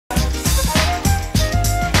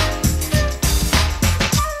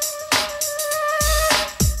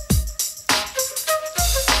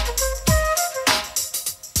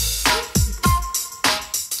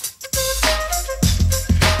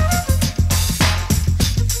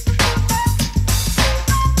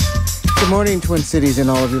morning, Twin Cities, and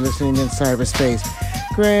all of you listening in cyberspace.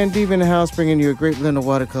 Grand Deeva in the house, bringing you a great blend of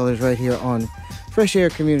watercolors right here on Fresh Air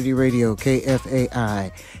Community Radio,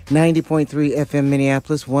 KFAI, 90.3 FM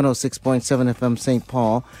Minneapolis, 106.7 FM St.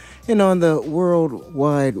 Paul, and on the World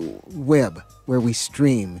Wide Web, where we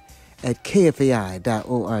stream at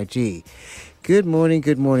kfai.org. Good morning,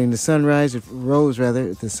 good morning. The sun rose at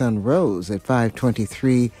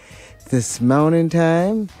 5:23 this mountain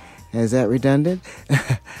time. Is that redundant?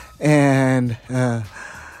 And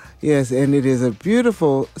yes, and it is a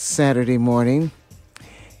beautiful Saturday morning.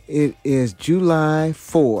 It is July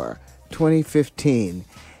 4, 2015,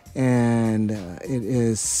 and it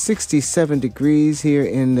is 67 degrees here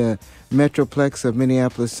in the Metroplex of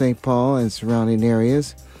Minneapolis, St. Paul, and surrounding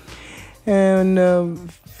areas.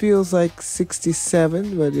 And feels like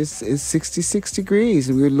 67, but it's 66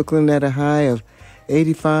 degrees. We're looking at a high of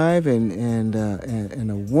 85 and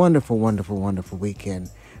a wonderful, wonderful, wonderful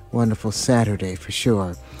weekend. Wonderful Saturday for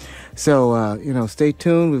sure. So, stay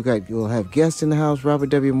tuned. We'll have guests in the house. Robert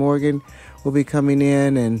W. Morgan will be coming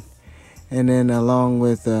in, and then along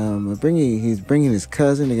with he's bringing his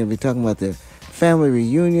cousin. They're going to be talking about the family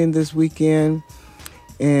reunion this weekend,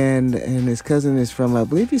 and his cousin is from, I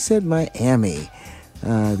believe he said, Miami.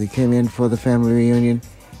 They came in for the family reunion.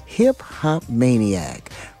 Hip Hop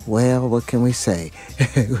Maniac. Well, what can we say?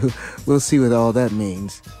 We'll see what all that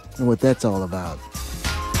means and what that's all about.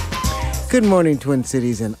 Good morning, Twin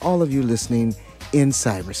Cities, and all of you listening in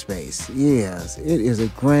cyberspace. Yes, it is a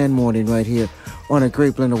grand morning right here on a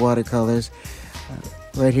great blend of watercolors,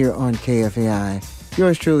 right here on KFAI.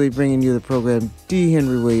 Yours truly bringing you the program, D.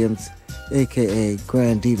 Henry Williams, a.k.a.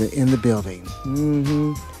 Grand Deeva in the building.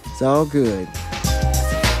 It's all good.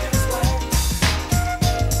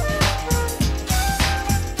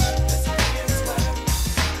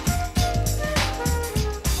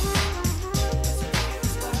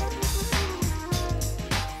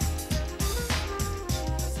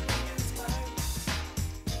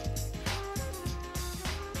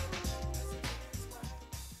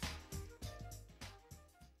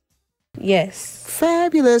 Yes.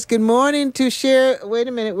 Fabulous. Good morning to Cher. Wait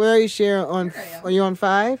a minute. Where are you, Cher? Are you on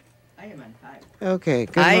 5? I am on 5. Okay.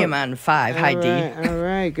 I am on 5. Hi, All D. All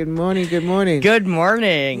right. Good morning. Good morning. Good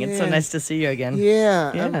morning. It's so Yeah. nice to see you again.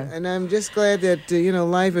 Yeah. Yeah. I'm just glad that,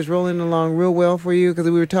 life is rolling along real well for you, because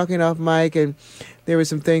we were talking off mic, and there were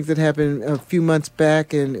some things that happened a few months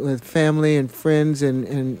back and with family and friends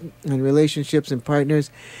and relationships and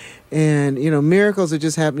partners. And, miracles are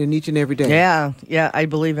just happening each and every day. Yeah, I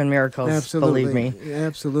believe in miracles. Absolutely. Believe me.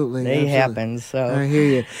 Absolutely. Happen, so. I hear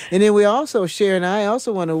you. And then we also, Cher and I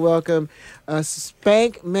also want to welcome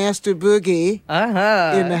Spank Master Boogie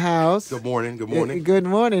in the house. Good morning. Good morning. Good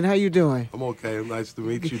morning. How you doing? I'm okay. Nice to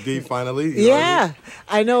meet you, D, finally. You Yeah. know what I mean?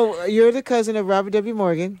 I know you're the cousin of Robert W.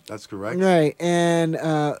 Morgan. That's correct. Right. And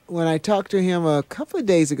when I talked to him a couple of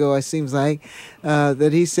days ago, it seems like,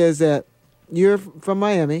 that he says that you're from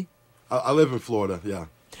Miami. I live in Florida, yeah.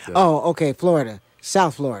 Oh, okay, Florida.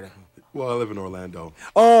 South Florida. Well, I live in Orlando.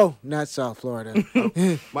 Oh, not South Florida.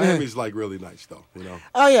 Miami's like really nice, though,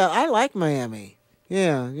 Oh, yeah, I like Miami.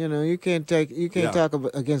 Yeah, you can't talk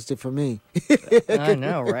against it for me. I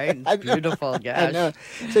know, right? It's beautiful, gosh. I know.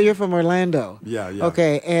 So you're from Orlando. Yeah.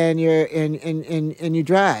 Okay, and you're and you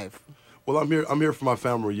drive. Well, I'm here for my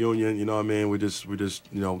family reunion, you know what I mean? We just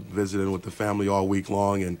visiting with the family all week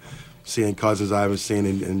long, and seeing cousins I haven't seen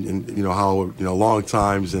in long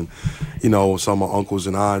times, and some of my uncles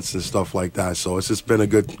and aunts and stuff like that. So it's just been a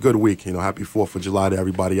good week. Happy 4th of July to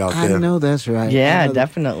everybody out there. I know that's right. Yeah,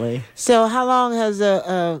 definitely. So how long has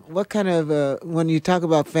what kind of when you talk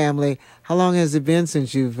about family, how long has it been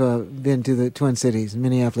since you've been to the Twin Cities,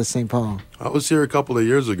 Minneapolis, St. Paul? I was here a couple of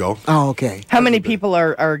years ago. Oh, okay. How many people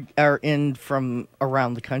are in from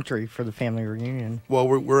around the country for the family reunion? Well,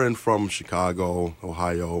 we're in from Chicago,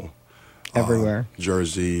 Ohio, everywhere,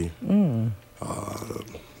 Jersey.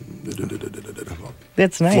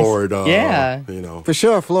 That's nice. Florida. Yeah. For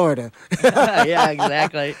sure, Florida. Yeah,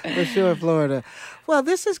 exactly. For sure, Florida. Well,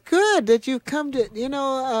 this is good that you've come to,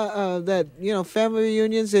 family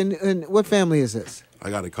reunions. And what family is this? I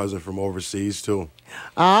got a cousin from overseas, too.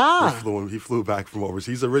 Ah. He flew back from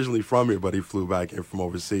overseas. He's originally from here, but he flew back in from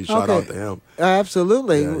overseas. Shout out to him.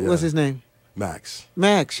 Absolutely. Yeah. What's his name? Max.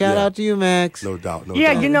 Shout out to you, Max. No doubt.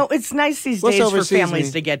 Yeah, it's nice these days for families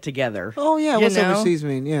mean? to get together. Oh, yeah. What's overseas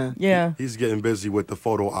mean? Yeah. Yeah. He's getting busy with the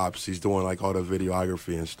photo ops. He's doing like all the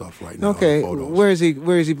videography and stuff right now. Okay. Where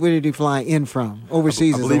did he fly in from?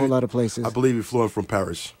 Overseas is a whole lot of places. I believe he flew in from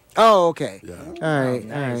Paris. Oh, okay. Yeah. All right, all right.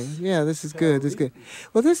 nice. Yeah, this is good. This is good.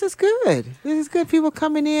 Well, this is good. This is good. People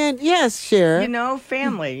coming in. Yes, Cher. You know,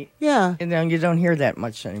 family. Yeah, And then you don't hear that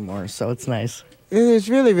much anymore, so it's nice. it is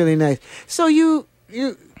really, really nice. So you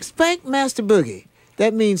Spank Master Boogie.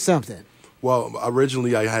 That means something. Well,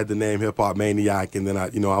 originally I had the name Hip Hop Maniac, and then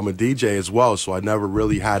I'm a DJ as well, so I never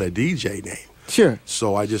really had a DJ name. Sure.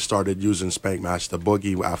 So I just started using Spank Master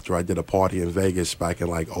Boogie after I did a party in Vegas back in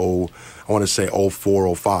like I want to say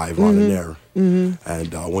 04, 05 on in there.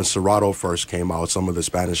 And when Serato first came out, some of the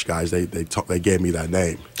Spanish guys they gave me that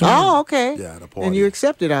name. Oh, okay. Yeah, the party. And you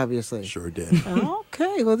accepted, obviously. Sure did.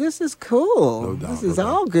 Okay. Well, this is cool. No doubt, This is no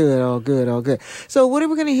doubt. all good, all good, all good. So, what are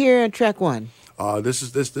we going to hear on track one?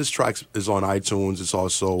 This track is on iTunes. It's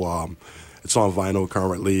also it's on vinyl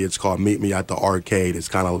currently. It's called Meet Me at the Arcade. It's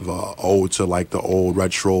kind of ode to like the old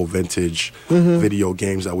retro vintage video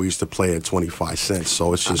games that we used to play at 25 cents.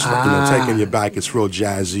 So it's just taking you back. It's real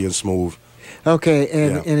jazzy and smooth. Okay,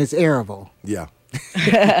 and Yeah. and it's airable. Yeah.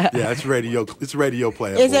 Yeah, it's radio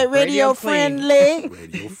playable. Is it radio Radio clean. friendly?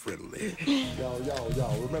 radio friendly?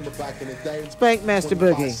 Yo, remember back in the day? Spank Master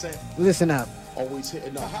 25 Boogie. cent, Listen up. always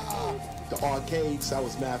hitting up the arcades. That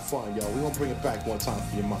was mad fun, yo. We gonna bring it back one time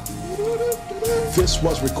for your mind. This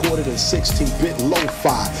was recorded in 16-bit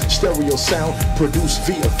lo-fi stereo sound produced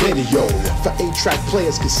via video for 8-track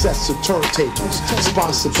players, cassettes, or turntables.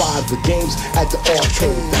 Sponsored by the games at the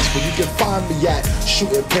arcade. That's where you can find me at,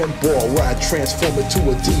 shooting pinball, where I transform into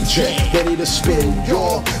a DJ, ready to spin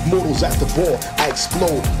your mortals at the ball. I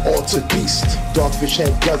explode all to beast. Dogfish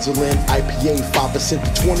head guzzling, IPA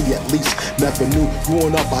 5% to 20 at least. Never knew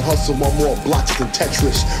growing up I'd hustle on more blocks than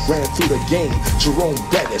Tetris. Ran through the game, Jerome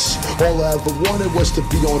Bettis. All I ever wanted was to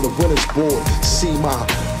be on the winner's board. See my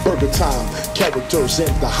burger time characters in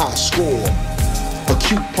the high score.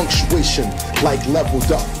 Acute punctuation like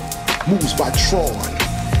leveled up. Moves by Tron.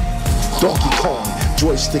 Donkey Kong,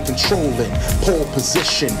 joystick controlling, pole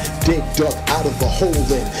position, dig dug out of the hole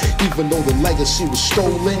in. Even though the legacy was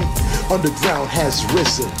stolen, underground has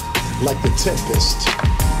risen like the tempest.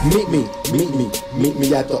 Meet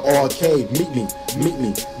me at the arcade. Meet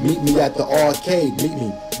me at the arcade. Meet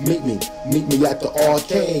me at the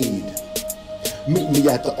arcade. Meet me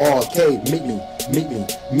at the arcade.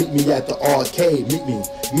 Meet me at the arcade. Meet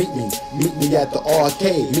me at the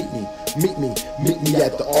arcade. Meet me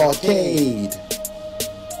at the arcade.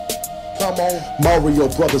 Come on. Mario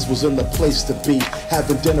Brothers was in the place to be,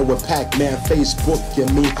 having dinner with Pac-Man, Facebook,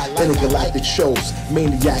 and me. Intergalactic shows,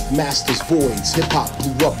 Maniac masters voids. Hip-hop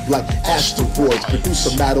blew up like asteroids.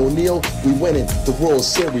 Producer Matt O'Neal, we winning the World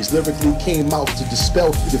Series. Lyrically came out to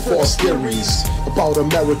dispel the false theories about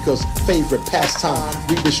America's favorite pastime.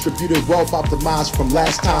 Redistributed wealth optimized from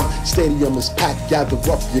last time. Stadium is packed, gather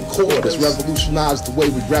up your quarters. Revolutionize the way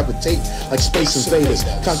we gravitate like space invaders.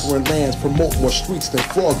 Conquering lands, promote more streets than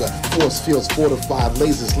Frogger. Force fields fortified,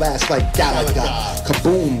 lasers last like Galaga.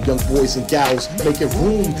 Kaboom, young boys and gals, making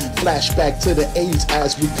room. Flashback to the age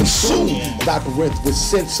as we consume. Labyrinth with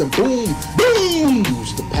sense and boom, boom.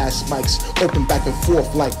 Use the past mics, open back and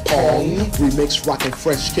forth like Pong. Remix, rocking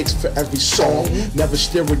fresh kicks for every song. Never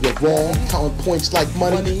steering it wrong, counting points like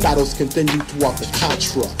money. Battles continue throughout the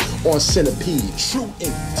Contra on Centipede. True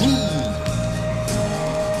indeed.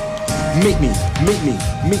 Meet me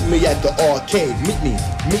at the arcade. Meet me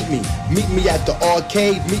at the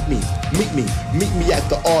arcade. Meet me at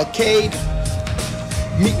the arcade.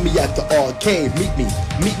 Meet me at the arcade.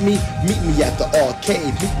 Meet me at the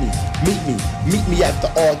arcade. Meet me at the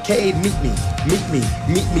arcade.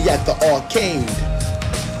 Meet me at the arcade.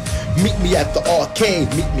 Meet me at the arcade.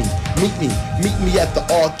 Meet me at the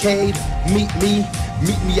arcade. Meet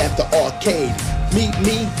me at the arcade. Meet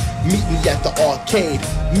me at the arcade.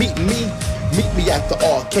 Meet me at the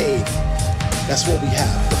arcade. That's what we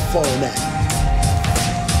have the fun at.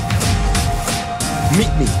 Meet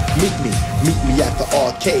me at the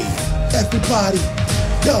arcade. Everybody,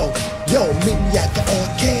 yo, meet me at the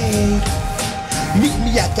arcade. Meet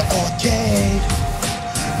me at the arcade.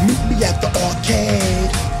 Meet me at the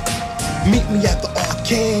arcade. Meet me at the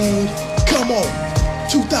arcade. Come on.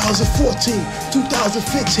 2014,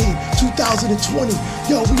 2015, 2020.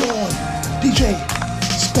 Yo, we on. DJ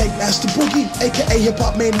Spank Master Boogie, aka Hip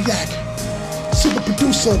Hop Maniac. Super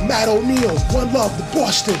producer Matt O'Neal. One Love, the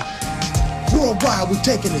Boston. Worldwide, we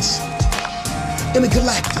taking this.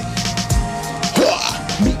 Intergalactic.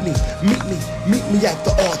 Meet me at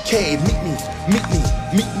the arcade. Meet me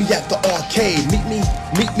at the arcade. Meet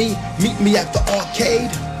me at the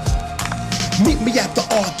arcade. Meet me at the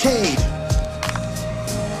arcade.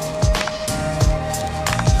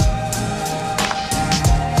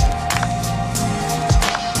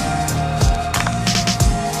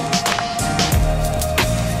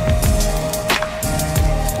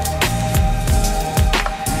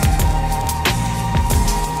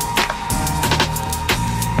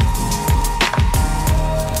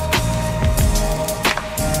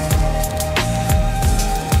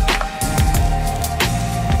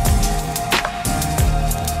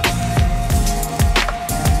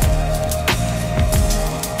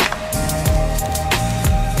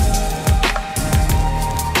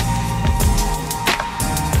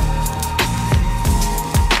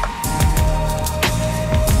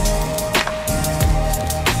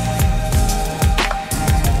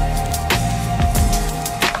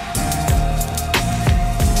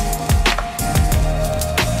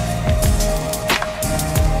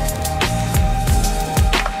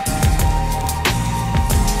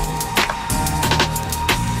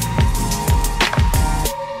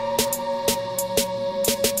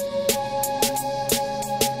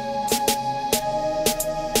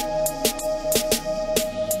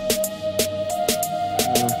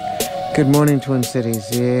 Good morning, Twin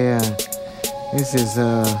Cities. Yeah, this is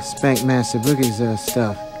Spank Master Boogie's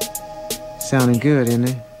stuff. Sounding good, isn't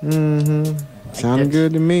it? Mm-hmm. Sounding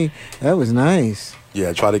good to me. That was nice.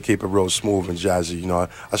 Yeah, try to keep it real smooth and jazzy. You know,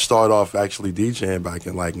 I started off actually DJing back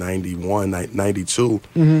in like 91, 92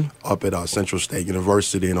 up at Central State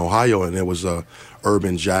University in Ohio, and it was a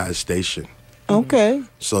urban jazz station. Okay.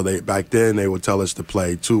 So back then they would tell us to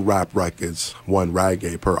play 2 rap records, 1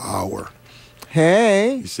 reggae per hour.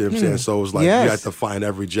 Hey. You see what I'm saying? So it was like you had to find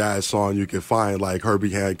every jazz song you could find, like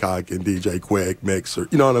Herbie Hancock and DJ Quick mix, or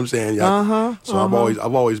you know what I'm saying? Yeah. So I've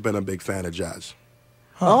always been a big fan of jazz.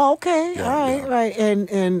 Oh, okay. Yeah, all right, yeah. right.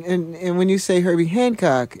 And when you say Herbie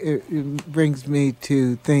Hancock, it brings me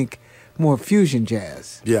to think more fusion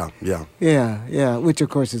jazz. Yeah. Yeah, which of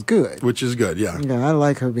course is good. Which is good, yeah. Yeah, I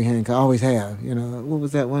like Herbie Hancock. I always have. You know, what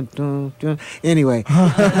was that one? Anyway.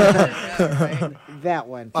 That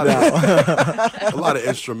one. A lot of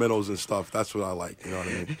instrumentals and stuff. That's what I like. You know what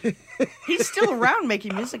I mean? He's still around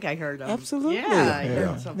making music, I heard. Absolutely. Yeah, I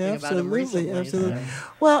heard something about him recently. Absolutely. So.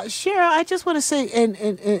 Well, Cher, I just want to say,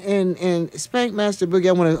 and Spank Master Boogie,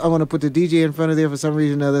 I want to put the DJ in front of there for some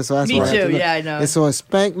reason or other. So that's Me why I have too. to Yeah, I know. And so a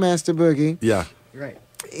Spank Master Boogie. Yeah. Right.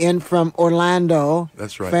 In from Orlando.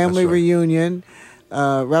 That's right. Family that's right. reunion.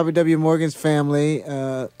 Robert W. Morgan's family,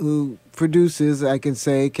 who produces,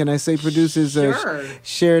 can I say produces Sure.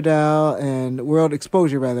 Cher Dow and World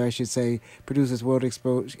Exposure, rather, I should say, produces World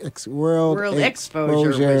Exposure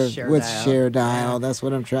with Cher Dow. That's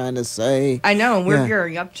what I'm trying to say. I know, and we're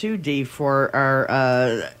gearing up too, Dee, for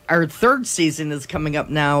our third season is coming up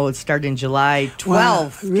now. It's starting July 12th.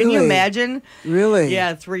 Wow, Can you really? imagine? Really?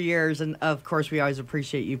 Yeah, 3 years, and of course we always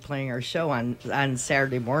appreciate you playing our show on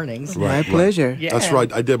Saturday mornings. My pleasure. Yeah. That's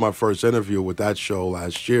right. I did my first interview with that show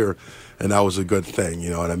last year, and that was a good thing.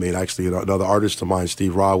 You know what I mean? Actually, another artist of mine,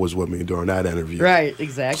 Steve Rod, was with me during that interview. Right,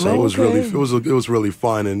 exactly. So it was Okay. it was really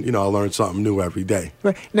fun, and you know I learned something new every day.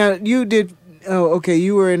 Right. Now, you did,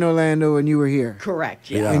 you were in Orlando and you were here.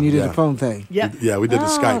 Correct, Yeah. And you did the phone thing. Yep. Yeah, we did the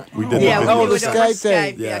Skype. We did Yeah, the we video. do the it over Skype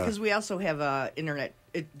thing. Skype. Yeah. Yeah, because we also have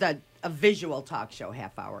a visual talk show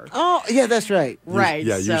half hour. Oh, yeah, that's right. Right.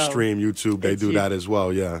 Yeah, you so stream YouTube. They it's do you- that as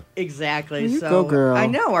well. Yeah. Exactly. You so go, girl. I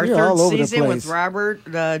know our You're all third over the season with place.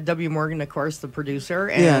 Robert W. Morgan, of course, the producer,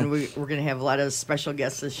 Yeah. and we're going to have a lot of special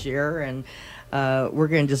guests this year, and we're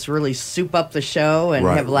going to just really soup up the show and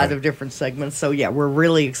Right, have a lot right. of different segments. So yeah, we're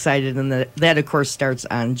really excited, and that of course starts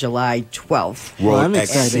on July 12th. Well, I'm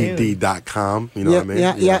excited. WorldXCD.com. You know what I mean?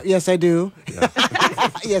 Yeah, yes, I do.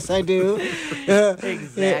 Yes, I do.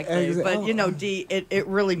 Exactly. Yeah, But, you know, Dee, it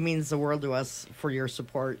really means the world to us for your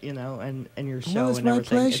support, you know, and your show Well, it's and my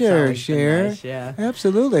everything. It's pleasure, always been Cher. nice, yeah.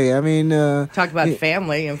 Absolutely. I mean, Talk about yeah,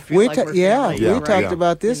 family and feel like we're family. Yeah, we yeah. talked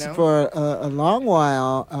about this You know? for a long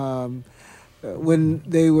while. When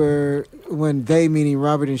they, meaning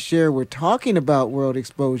Robert and Cher, were talking about world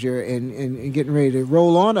exposure and getting ready to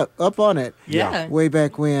roll on up on it. Yeah. Way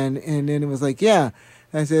back when, and then it was like,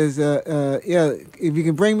 I says, if you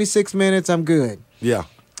can bring me 6 minutes, I'm good. Yeah.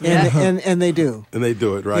 And they do. And they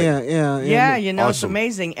do it, right? Yeah, you know, it's Awesome.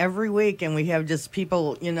 amazing every week, and we have just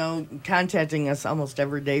people, you know, contacting us almost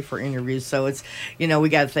every day for interviews. So it's, you know, we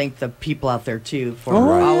got to thank the people out there too for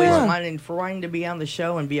always wanting to be on the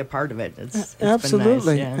show and be a part of it. It's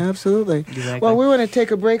Absolutely, been nice, yeah. absolutely. Exactly. Well, we want to take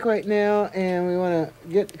a break right now, and we want to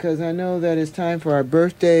get, because I know that it's time for our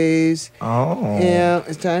birthdays. Oh. Yeah,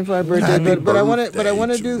 it's time for our birthdays. Happy But I want to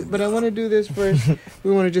birthday do this first. We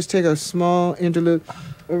want to just take a small interlude.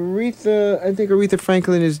 I think Aretha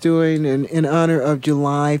Franklin is doing in honor of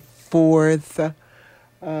July 4th.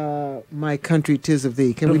 My Country 'Tis of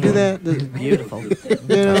Thee. Can we do that? Beautiful. You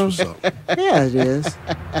know? What's up? Yeah, it is.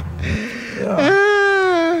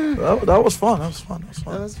 That was fun. That was fun.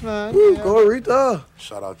 That was fun. Woo, Yeah. go Aretha.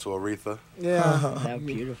 Shout out to Aretha. Yeah. That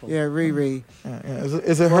beautiful. Yeah, Riri. Yeah.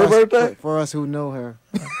 Is it her birthday? For us who know her.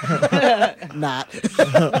 Not.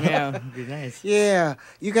 Yeah, it'd be nice. Yeah.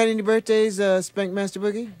 You got any birthdays, Spank Master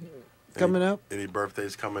Boogie? Coming up? Any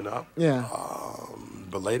birthdays coming up? Yeah.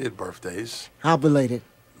 Belated birthdays. How belated?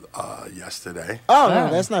 Yesterday. Oh,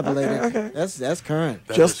 no, that's not belated. Okay. That's current.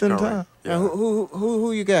 That Just is in current. time. Yeah.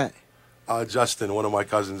 Who you got? Justin, one of my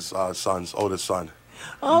cousin's sons, oldest son.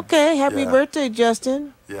 Okay, happy Yeah. birthday,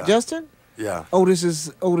 Justin. Yeah. Justin? Yeah.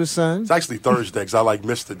 Oldest son. It's actually Thursday because I like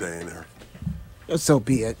missed the day in there. So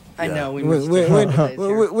be it. I know. We We're, missed we're, a couple days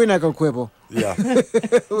here. we're not going to quibble. Yeah.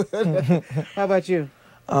 How about you?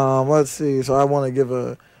 Let's see. So I want to give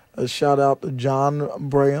a shout out to John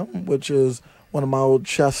Braham, which is one of my old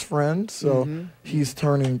chess friends. So he's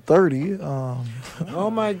turning 30. Oh,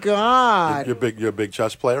 my God. You're a big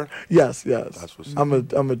chess player? Yes. That's what's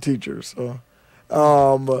up. I'm a teacher. So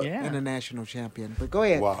Yeah. International champion. But go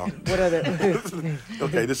ahead. Wow. What other?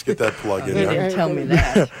 Okay, just get that plug in They there. didn't tell me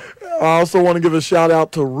that. I also want to give a shout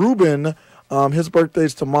out to Ruben. His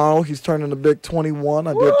birthday's tomorrow. He's turning a big 21.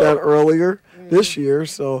 I did that earlier this year,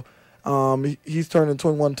 so he's turning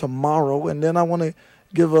 21 tomorrow. And then I want to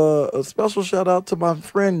give a special shout out to my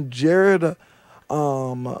friend Jared.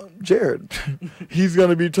 Jared, he's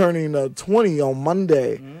gonna be turning 20 on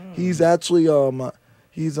Monday. He's actually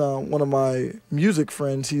he's one of my music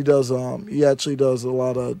friends. He actually does a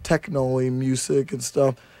lot of techno music and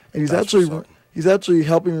stuff. And he's actually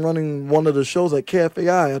helping running one of the shows at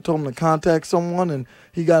KFAI. I told him to contact someone, and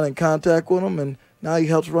he got in contact with him, and now he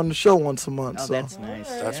helps run the show once a month. Oh, so that's nice.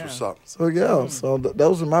 That's what's up. so yeah, so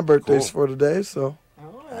those are my birthdays Cool. for today. So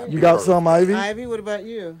Happy you got birthday. some, Ivy? Ivy, what about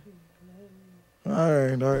you? All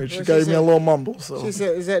right. She What she gave me say? a little mumble. So She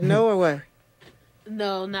said, "Is that no or what?"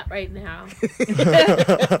 No, not right now.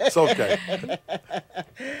 It's okay.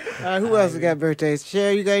 Who else got birthdays?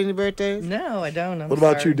 Cher, you got any birthdays? No, I don't. I'm what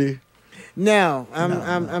about sorry. you, D? No,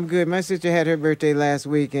 I'm good. My sister had her birthday last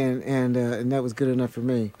week, and that was good enough for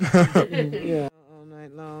me. Yeah, all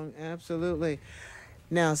night long, absolutely.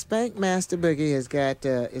 Now, Spank Master Boogie has got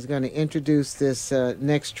is going to introduce this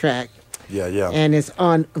next track, Yeah. and it's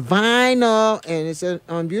on vinyl, and it's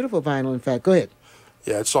on beautiful vinyl. In fact, go ahead.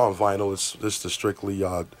 Yeah, it's on vinyl. It's just a strictly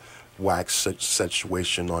wax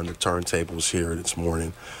situation on the turntables here this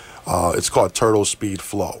morning. It's called Turtle Speed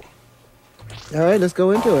Flow. All right, let's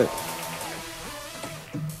go into it.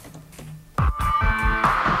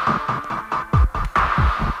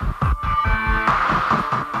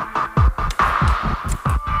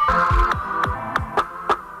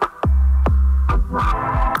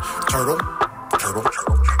 Turtle, turtle, turtle,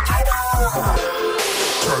 turtle,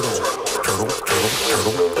 turtle,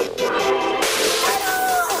 turtle,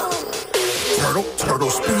 turtle, turtle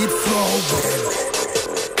speed flowing,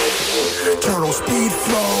 turtle speed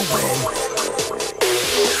flowing,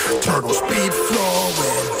 turtle speed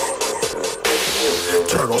flowing,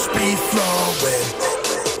 turtle speed flowing,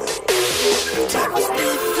 turtle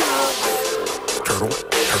speed flowing, turtle,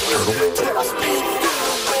 turtle, turtle speed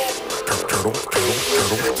flowing, turtle, turtle,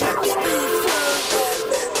 turtle.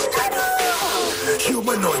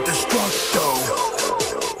 Humanoid destructo.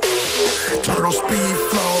 Turtle speed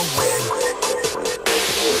flowing.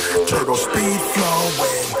 Turtle speed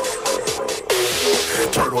flowing.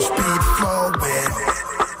 Turtle speed flowing.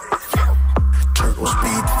 Turtle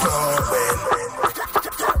speed flowing.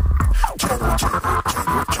 Turtle, turtle,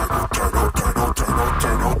 turtle, turtle, turtle, turtle,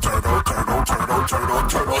 turtle, turtle, turtle, turtle, turtle,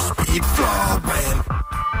 turtle speed flowing.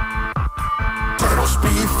 Turtle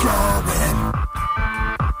speed flowing.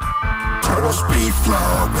 Turtle speed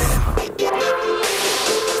flowing.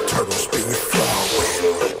 Turtle speed flowing.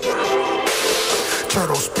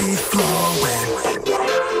 Turtle speed flowing.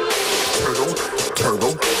 Turtle,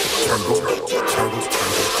 turtle, turtle, turtle, turtle,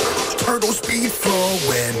 turtle speed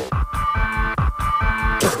flowing.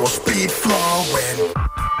 Turtle speed flowing.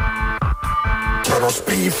 Turtle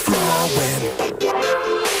speed flowing.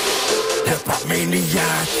 Hip hop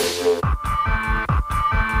maniac.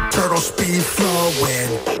 Turtle speed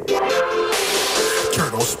flowing.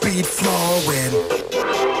 Turtle speed flowing.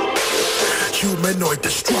 Humanoid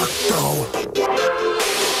destructo.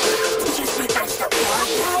 Did you speak Master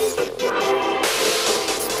Boogie?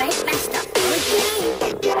 Speak Master Boogie?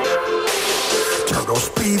 Turtle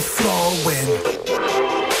speed flowing.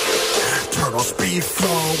 Turtle speed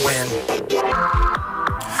flowing.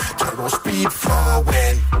 Turtle speed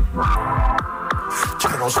flowing.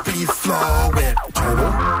 Turtle speed flowing.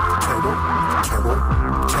 Turtle, turtle, turtle,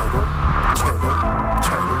 turtle, turtle,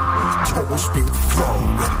 turtle, turtle speed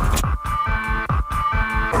flowing.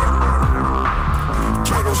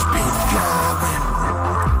 Turtle speed flowing.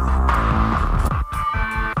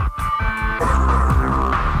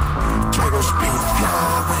 Turtle speed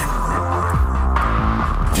flowing.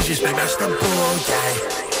 Did you speak Master Boogie?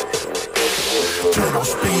 Turtle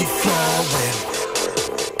speed flowing.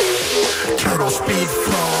 Turtle speed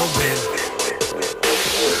flowing.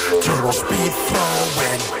 Turtle speed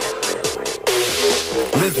flowing.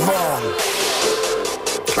 Live long,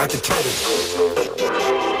 like the turtle.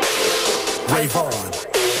 Rave on.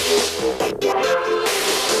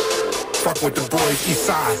 Fuck with the boys east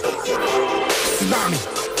side. Tsunami.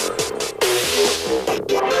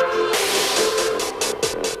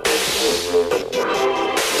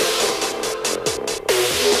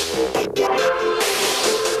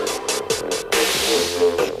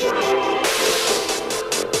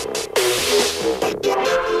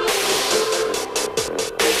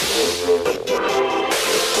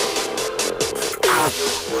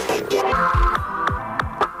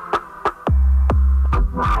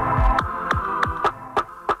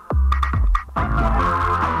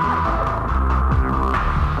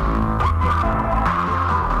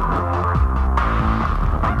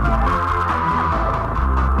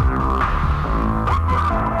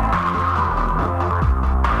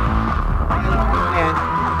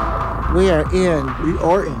 We are in. We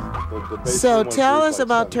are in. So tell us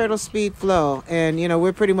about Turtle Speed Flow. And,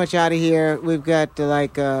 we're pretty much out of here. We've got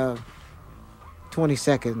 20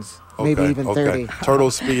 seconds, maybe even 30.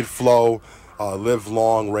 Turtle Speed Flow, live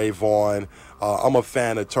long, rave on. I'm a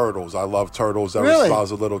fan of turtles. I love turtles ever since I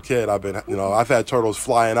was a little kid. I've had turtles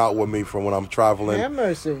flying out with me from when I'm traveling. Have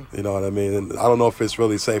mercy. You know what I mean? And I don't know if it's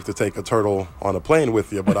really safe to take a turtle on a plane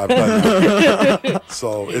with you, but I've done it.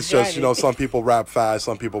 So it's just, some people rap fast,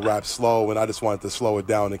 some people rap slow, and I just wanted to slow it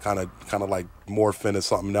down and kind of like morph into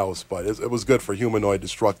something else. But it was good for Humanoid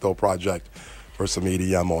Destructo Project. For some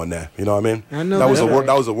EDM on there, you know what I mean? I know that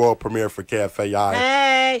was a world premiere for KFAI.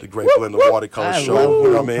 Hey. The Great Blend of Watercolor Show. Love You know what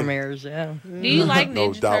I world mean? premieres, yeah. Do you like No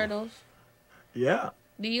Ninja doubt. Turtles? Yeah.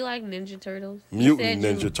 Do you like Ninja Turtles? Mutant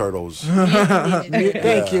Ninja Turtles. Mutant Ninja Turtles.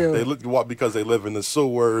 Thank you. They look because they live in the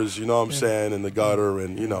sewers, you know what I'm saying, in the gutter,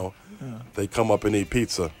 and they come up and eat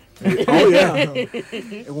pizza. Oh, yeah.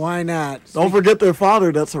 Why not? Don't forget their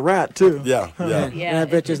father. That's a rat, too. Yeah. And I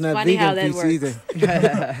bet you it's not funny how vegan that pizza works.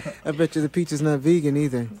 either. I bet you the pizza's not vegan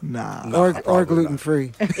either. Nah. Or probably gluten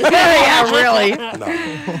free. Yeah, really.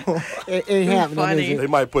 No. It ain't happening, Funny. is They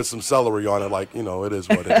might put some celery on it, it is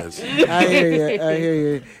what it is. it? I hear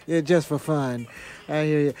you. Yeah, just for fun. I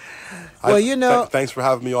hear you. Well, thanks for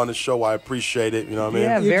having me on the show. I appreciate it. You know what I mean?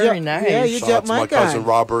 Yeah, You very ju- nice. yeah, you Shout out jumped to my my cousin guy.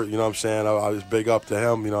 Robert. You know what I'm saying? I was big up to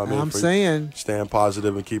him. You know what I mean? I'm for saying. staying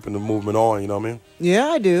positive and keeping the movement on. You know what I mean? Yeah,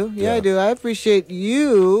 I do. Yeah, I do. I appreciate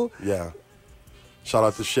you. Yeah. Shout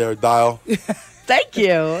out to Cher Dial. Thank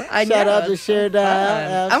you. I Shout know. out to it's Cher fun. Dial.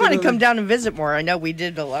 I want to Absolutely. come down and visit more. I know we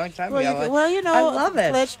did a long time ago. I love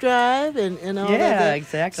it. Let's drive and all that. Yeah, good.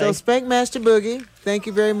 exactly. So Spank Master Boogie, thank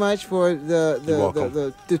you very much for You're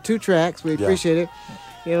welcome. the 2 tracks. We Yeah. appreciate it.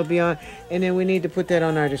 It'll be on, and then we need to put that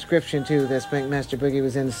on our description too. That Spank Master Boogie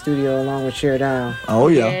was in the studio along with Cher Dial. Oh,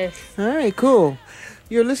 yeah. Yes. All right, cool.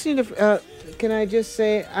 You're listening to. Can I just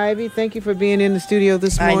say, Ivy, thank you for being in the studio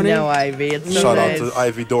this I morning. know, Ivy. It's so Shout nice. out to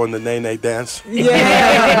Ivy doing the Nene dance.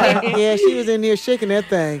 Yeah, yeah, she was in here shaking that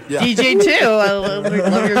thing. Yeah. DJ too. I love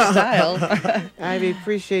your style. Ivy,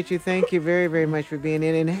 appreciate you. Thank you very, very much for being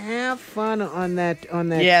in, and have fun on that.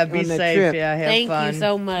 Yeah, be on that safe. trip. Yeah, have Thank fun. you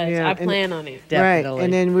so much. Yeah, I and- plan on it. Definitely. Right,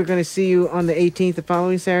 and then we're going to see you on the 18th, the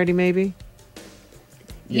following Saturday, maybe.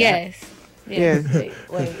 Yes. Yeah.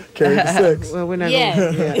 Wait. Carry the 6. Well, we're not. Yeah.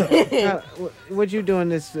 Gonna, yeah. What you doing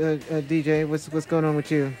this DJ? What's going on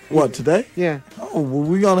with you? What, today? Yeah. Oh, well,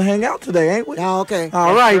 we going to hang out today, ain't we? Oh, okay.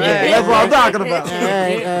 All right, right. then. That's what I'm talking about.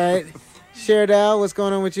 All right. Cher Dial, what's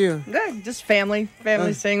going on with you? Good. Just family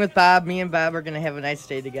staying with Bob. Me and Bob are gonna have a nice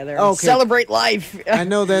day together. and Okay. Celebrate life. I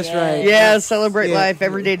know that's right. Yeah, celebrate Yeah. life.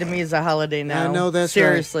 Every day to me is a holiday now. I know that's right.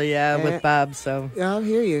 Seriously, yeah, Yeah. with Bob. So Yeah, I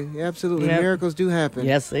hear you. Absolutely, Yep. miracles do happen.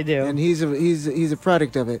 yes, they do. And he's a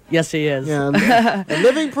product of it. yes, he is. Yeah, a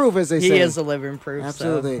living proof, as they say. He is a living proof.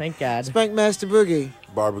 Absolutely. So thank God. Spank Master Boogie.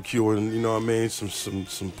 Barbecuing, you know what I mean?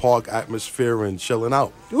 Some park atmosphere and chilling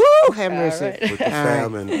out Woo! Have mercy. right. with the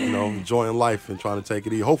fam and, enjoying life and trying to take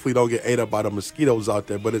it easy. Hopefully don't get ate up by the mosquitoes out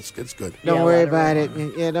there, but it's good. Don't Yeah, worry a lot about of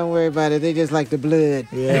it. Yeah, don't worry about it. They just like the blood.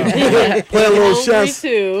 Yeah. Play a little Hungry chess.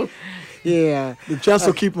 too. Yeah. The chess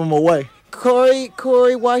will keep them away.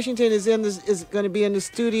 Corey Washington is going to be in the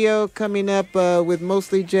studio coming up with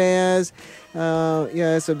Mostly Jazz. Yeah,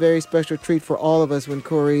 it's a very special treat for all of us when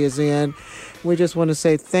Corey is in. We just want to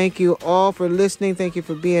say thank you all for listening. Thank you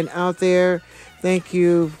for being out there. Thank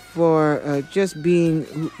you for just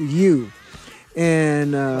being you.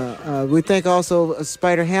 And we thank also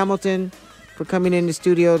Spider Hamilton for coming in the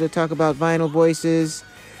studio to talk about Vinyl Voices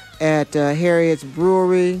at Harriet's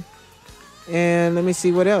Brewery. And let me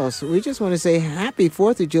see what else. We just want to say happy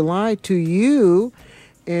 4th of July to you.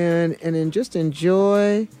 And then just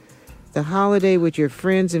enjoy the holiday with your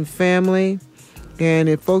friends and family. And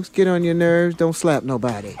if folks get on your nerves, don't slap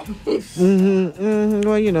nobody.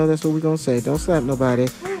 Well, that's what we're going to say. Don't slap nobody.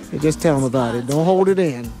 And just tell them about it. Don't hold it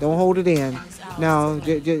in. Don't hold it in. No,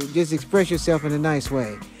 just express yourself in a nice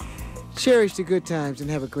way. Cherish the good times and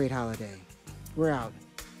have a great holiday. We're out.